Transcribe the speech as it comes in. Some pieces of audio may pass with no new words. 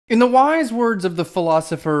In the wise words of the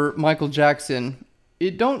philosopher Michael Jackson,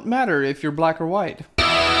 it don't matter if you're black or white.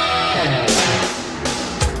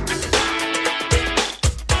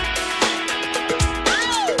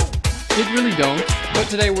 It really don't, but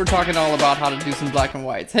today we're talking all about how to do some black and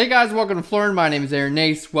whites. Hey guys, welcome to Phlearn. My name is Aaron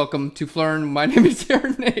Nace. Welcome to Phlearn. My name is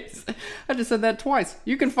Aaron Nace. I just said that twice.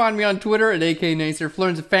 You can find me on Twitter at AKNacer.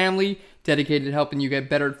 Phlearn's a family dedicated to helping you get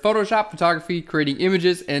better at Photoshop, photography, creating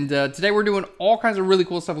images, and today we're doing all kinds of really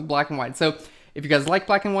cool stuff with black and white. So if you guys like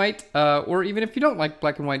black and white, or even if you don't like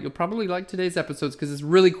black and white, you'll probably like today's episodes because it's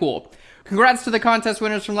really cool. Congrats to the contest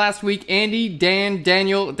winners from last week. Andy, Dan,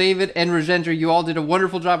 Daniel, David, and Rajendra. You all did a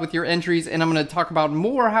wonderful job with your entries, and I'm going to talk about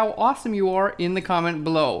more how awesome you are in the comment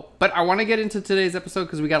below. But I want to get into today's episode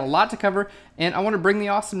because we got a lot to cover, and I want to bring the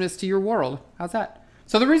awesomeness to your world. How's that?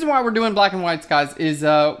 So the reason why we're doing black and whites, guys, is,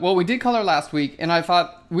 well, we did color last week, and I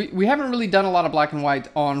thought we haven't really done a lot of black and white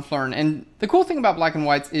on Phlearn. And the cool thing about black and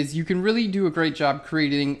whites is you can really do a great job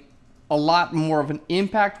creating a lot more of an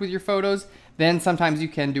impact with your photos than sometimes you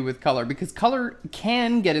can do with color, because color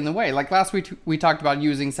can get in the way. Like last week, we talked about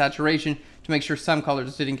using saturation to make sure some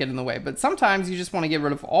colors didn't get in the way. But sometimes you just want to get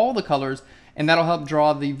rid of all the colors, and that'll help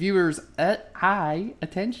draw the viewer's eye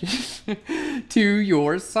attention to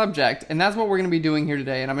your subject. And that's what we're going to be doing here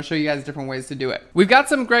today, and I'm going to show you guys different ways to do it. We've got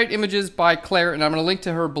some great images by Claire, and I'm going to link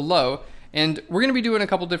to her below. And we're going to be doing a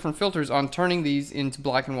couple different filters on turning these into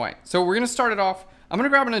black and white. So we're going to start it off. I'm going to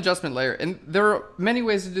grab an adjustment layer, and there are many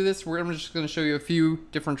ways to do this. I'm just going to show you a few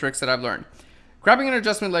different tricks that I've learned. Grabbing an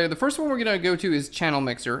adjustment layer, the first one we're going to go to is Channel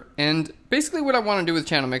Mixer. And basically what I want to do with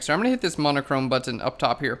Channel Mixer, I'm going to hit this monochrome button up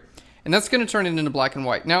top here. And that's going to turn it into black and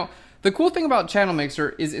white. Now, the cool thing about Channel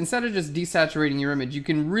Mixer is instead of just desaturating your image, you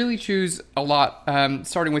can really choose a lot,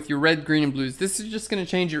 starting with your red, green, and blues. This is just going to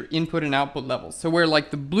change your input and output levels. So where like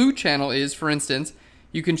the blue channel is, for instance,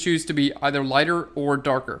 you can choose to be either lighter or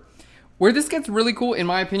darker. Where this gets really cool, in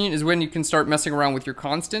my opinion, is when you can start messing around with your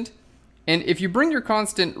constant. And if you bring your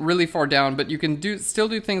constant really far down, but you can still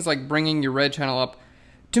do things like bringing your red channel up,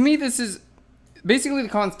 to me this is basically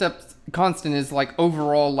the constant is like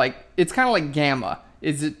overall, like it's kind of like gamma.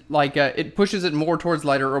 Is it like it pushes it more towards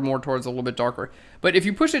lighter or more towards a little bit darker. But if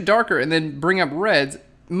you push it darker and then bring up reds,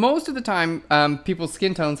 most of the time people's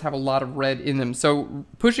skin tones have a lot of red in them. So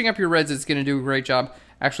pushing up your reds is going to do a great job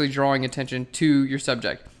actually drawing attention to your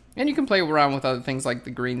subject. And you can play around with other things like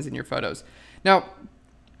the greens in your photos. Now,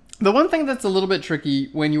 the one thing that's a little bit tricky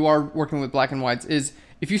when you are working with black and whites is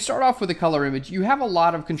if you start off with a color image, you have a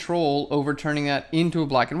lot of control over turning that into a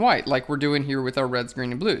black and white, like we're doing here with our reds,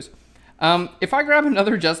 green, and blues. If I grab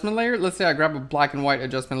another adjustment layer, let's say I grab a black and white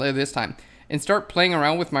adjustment layer this time, and start playing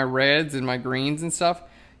around with my reds and my greens and stuff,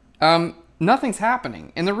 nothing's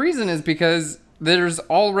happening. And the reason is because there's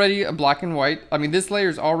already a black and white. I mean, this layer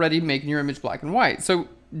is already making your image black and white. So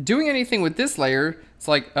doing anything with this layer, it's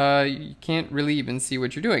like you can't really even see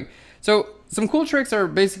what you're doing. So some cool tricks are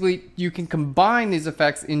basically you can combine these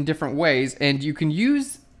effects in different ways, and you can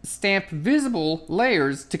use stamped visible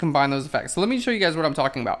layers to combine those effects. So let me show you guys what I'm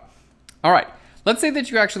talking about. All right, let's say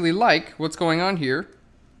that you actually like what's going on here.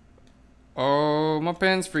 Oh, my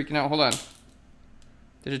pen's freaking out. Hold on.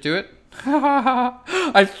 Did it do it?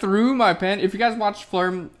 I threw my pen. If you guys watch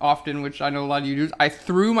Phlearn often, which I know a lot of you do, I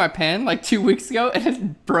threw my pen like 2 weeks ago and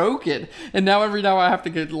it broke it. And now every now I have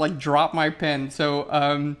to like drop my pen.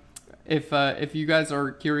 So if you guys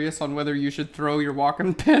are curious on whether you should throw your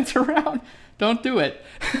Wacom pens around, don't do it.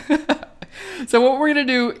 So what we're gonna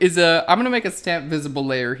do is I'm gonna make a stamp visible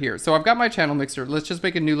layer here. So I've got my channel mixer. Let's just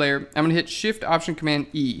make a new layer. I'm gonna hit Shift Option Command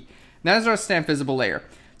E. That is our stamp visible layer.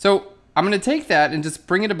 So I'm going to take that and just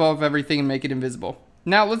bring it above everything and make it invisible.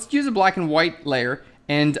 Now let's use a black and white layer,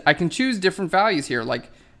 and I can choose different values here,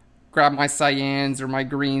 like grab my cyans or my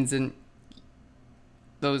greens, and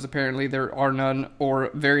those apparently there are none or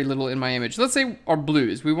very little in my image. Let's say our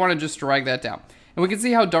blues. We want to just drag that down. And we can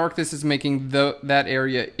see how dark this is making that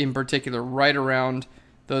area in particular right around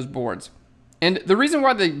those boards. And the reason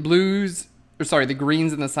why the blues, or sorry, the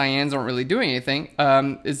greens and the cyans aren't really doing anything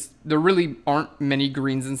is there really aren't many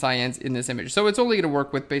greens and cyans in this image. So it's only going to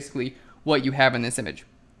work with basically what you have in this image.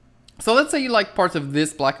 So let's say you like parts of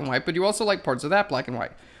this black and white, but you also like parts of that black and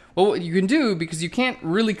white. Well, what you can do, because you can't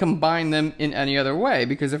really combine them in any other way,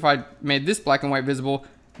 because if I made this black and white visible,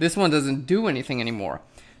 this one doesn't do anything anymore.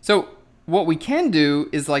 So what we can do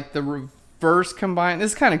is like the reverse combine.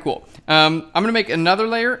 This is kind of cool. I'm going to make another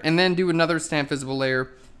layer and then do another stamp visible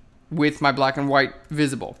layer with my black and white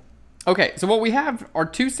visible. Okay, so what we have are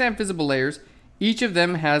two stamp visible layers. Each of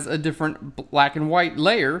them has a different black and white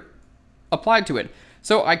layer applied to it.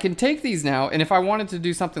 So I can take these now, and if I wanted to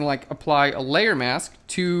do something like apply a layer mask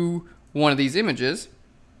to one of these images,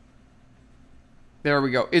 There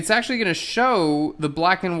we go. It's actually going to show the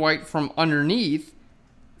black and white from underneath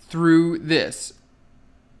through this.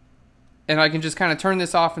 And I can just kind of turn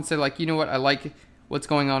this off and say, like, you know what? I like what's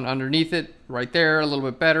going on underneath it. Right there, a little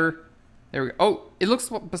bit better. There we go. Oh, it looks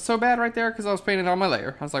so bad right there because I was painting on my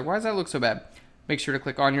layer. I was like, why does that look so bad? Make sure to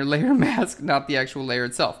click on your layer mask, not the actual layer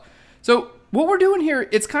itself. So what we're doing here,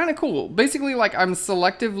 it's kind of cool. Basically, like, I'm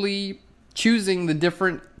selectively choosing the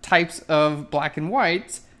different types of black and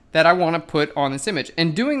whites that I want to put on this image.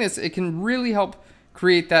 And doing this, it can really help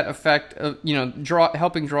create that effect of, you know,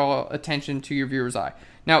 helping draw attention to your viewer's eye.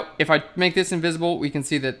 Now, if I make this invisible, we can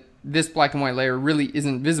see that this black and white layer really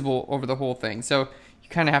isn't visible over the whole thing. So you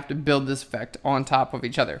kind of have to build this effect on top of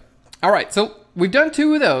each other. All right, so we've done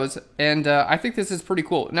 2 of those, and I think this is pretty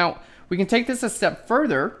cool. Now, we can take this a step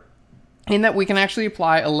further in that we can actually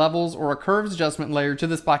apply a levels or a curves adjustment layer to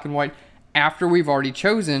this black and white after we've already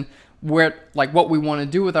chosen what we want to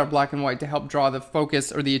do with our black and white to help draw the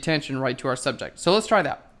focus or the attention right to our subject. So let's try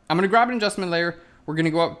that. I'm going to grab an adjustment layer. We're going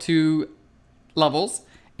to go up to levels,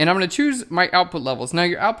 and I'm going to choose my output levels. Now,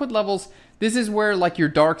 your output levels, this is where, like, your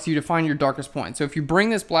darks, you define your darkest point. So if you bring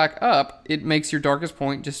this black up, it makes your darkest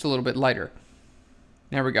point just a little bit lighter.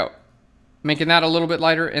 There we go. Making that a little bit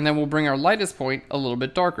lighter, and then we'll bring our lightest point a little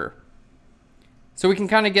bit darker. So we can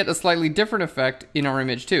kind of get a slightly different effect in our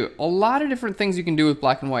image too. A lot of different things you can do with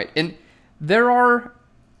black and white. And there are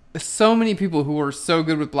so many people who are so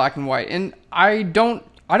good with black and white. And I don't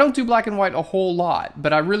do black and white a whole lot,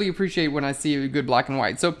 but I really appreciate when I see a good black and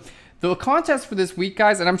white. So the contest for this week,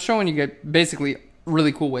 guys, and I'm showing you basically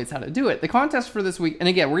really cool ways how to do it. The contest for this week, and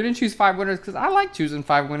again, we're going to choose 5 winners because I like choosing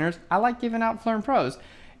 5 winners. I like giving out Phlearn Pros.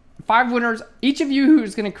 5 winners, each of you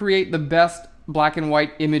who's going to create the best black and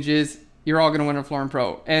white images, you're all going to win a Phlearn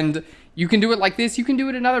Pro. And you can do it like this. You can do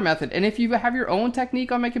it another method. And if you have your own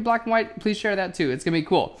technique on making black and white, please share that too. It's going to be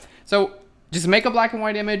cool. So just make a black and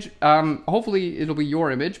white image. Hopefully it'll be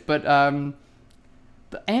your image. But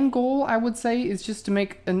the end goal, I would say, is just to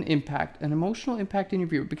make an impact, an emotional impact in your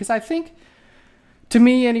viewer. Because I think, to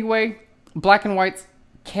me anyway, black and whites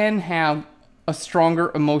can have a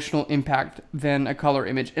stronger emotional impact than a color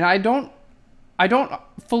image. And I don't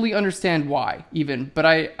fully understand why even, but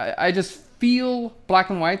I just feel black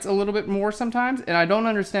and whites a little bit more sometimes, and I don't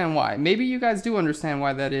understand why. Maybe you guys do understand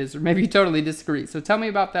why that is, or maybe you totally disagree. So tell me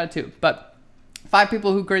about that too. But 5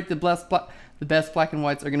 people who create the best black and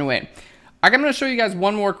whites are gonna win. I'm gonna show you guys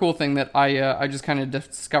one more cool thing that I just kind of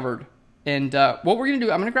discovered. And what we're gonna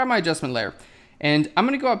do, I'm gonna grab my adjustment layer, and I'm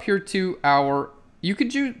gonna go up here to you could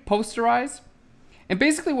do posterize. And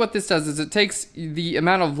basically what this does is it takes the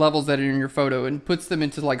amount of levels that are in your photo and puts them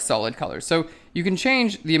into like solid colors. So you can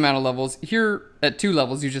change the amount of levels. Here at 2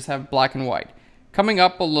 levels, you just have black and white. Coming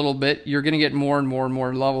up a little bit, you're gonna get more and more and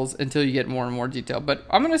more levels until you get more and more detail. But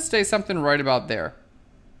I'm gonna stay something right about there.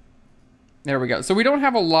 There we go. So we don't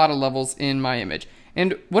have a lot of levels in my image.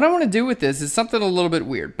 And what I wanna do with this is something a little bit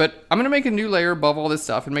weird, but I'm gonna make a new layer above all this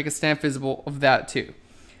stuff and make a stamp visible of that too.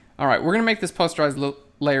 All right, we're gonna make this posterized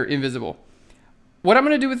layer invisible. What I'm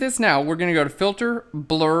going to do with this now, we're going to go to Filter,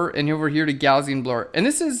 Blur, and over here to Gaussian Blur. And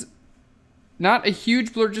this is not a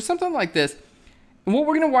huge blur, just something like this. And what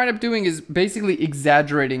we're going to wind up doing is basically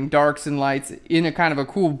exaggerating darks and lights in a kind of a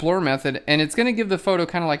cool blur method. And it's going to give the photo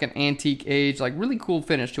kind of like an antique age, like really cool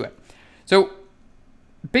finish to it. So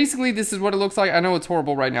basically this is what it looks like. I know it's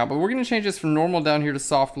horrible right now, but we're going to change this from normal down here to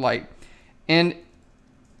soft light. And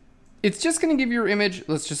it's just going to give your image,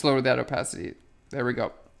 let's just lower that opacity. There we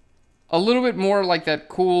go. A little bit more like that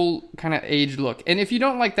cool kind of aged look. And if you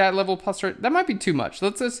don't like that level posterize, that might be too much.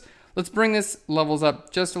 Let's bring this levels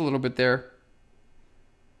up just a little bit there.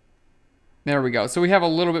 There we go. So we have a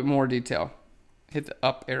little bit more detail. Hit the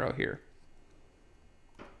up arrow here.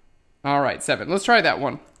 All right, 7. Let's try that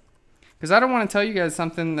one. Because I don't want to tell you guys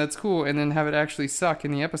something that's cool and then have it actually suck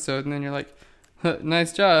in the episode. And then you're like,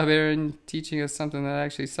 nice job, Aaron, teaching us something that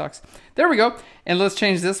actually sucks. There we go. And let's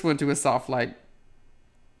change this one to a soft light.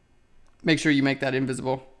 Make sure you make that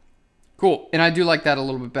invisible. Cool. And I do like that a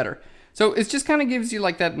little bit better. So it just kind of gives you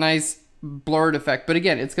like that nice blurred effect. But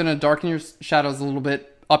again, it's going to darken your shadows a little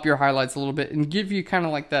bit, up your highlights a little bit, and give you kind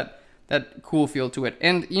of like that cool feel to it.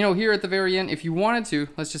 And you know, here at the very end, if you wanted to,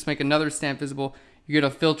 let's just make another stamp visible. You get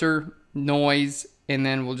a filter, noise, and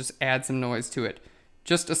then we'll just add some noise to it.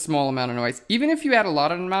 Just a small amount of noise. Even if you add a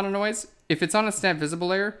lot of amount of noise, if it's on a stamp visible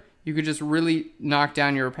layer, you could just really knock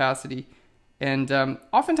down your opacity. And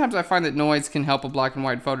oftentimes I find that noise can help a black and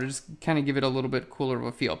white photo just kind of give it a little bit cooler of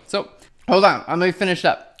a feel. So hold on, I'm gonna finish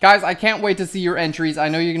up. Guys, I can't wait to see your entries. I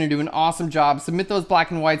know you're gonna do an awesome job. Submit those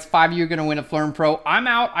black and whites. 5 of you are gonna win a Phlearn Pro. I'm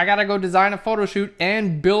out. I gotta go design a photo shoot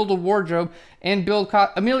and build a wardrobe and build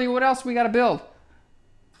Amelia, what else we gotta build?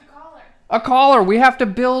 A collar. We have to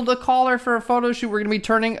build a collar for a photo shoot. We're going to be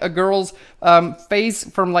turning a girl's face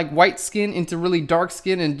from like white skin into really dark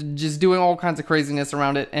skin and just doing all kinds of craziness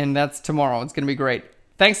around it. And that's tomorrow. It's going to be great.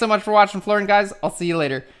 Thanks so much for watching Phlearn, guys. I'll see you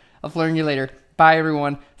later. I'll Phlearn you later. Bye,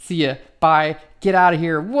 everyone. See ya. Bye. Get out of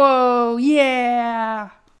here. Whoa.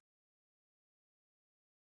 Yeah.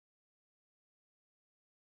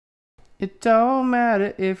 It don't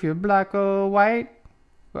matter if you're black or white.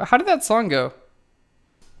 How did that song go?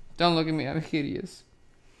 Don't look at me, I'm hideous.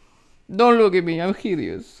 Don't look at me, I'm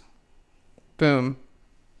hideous. Boom.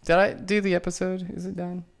 Did I do the episode? Is it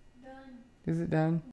done? Done. Is it done?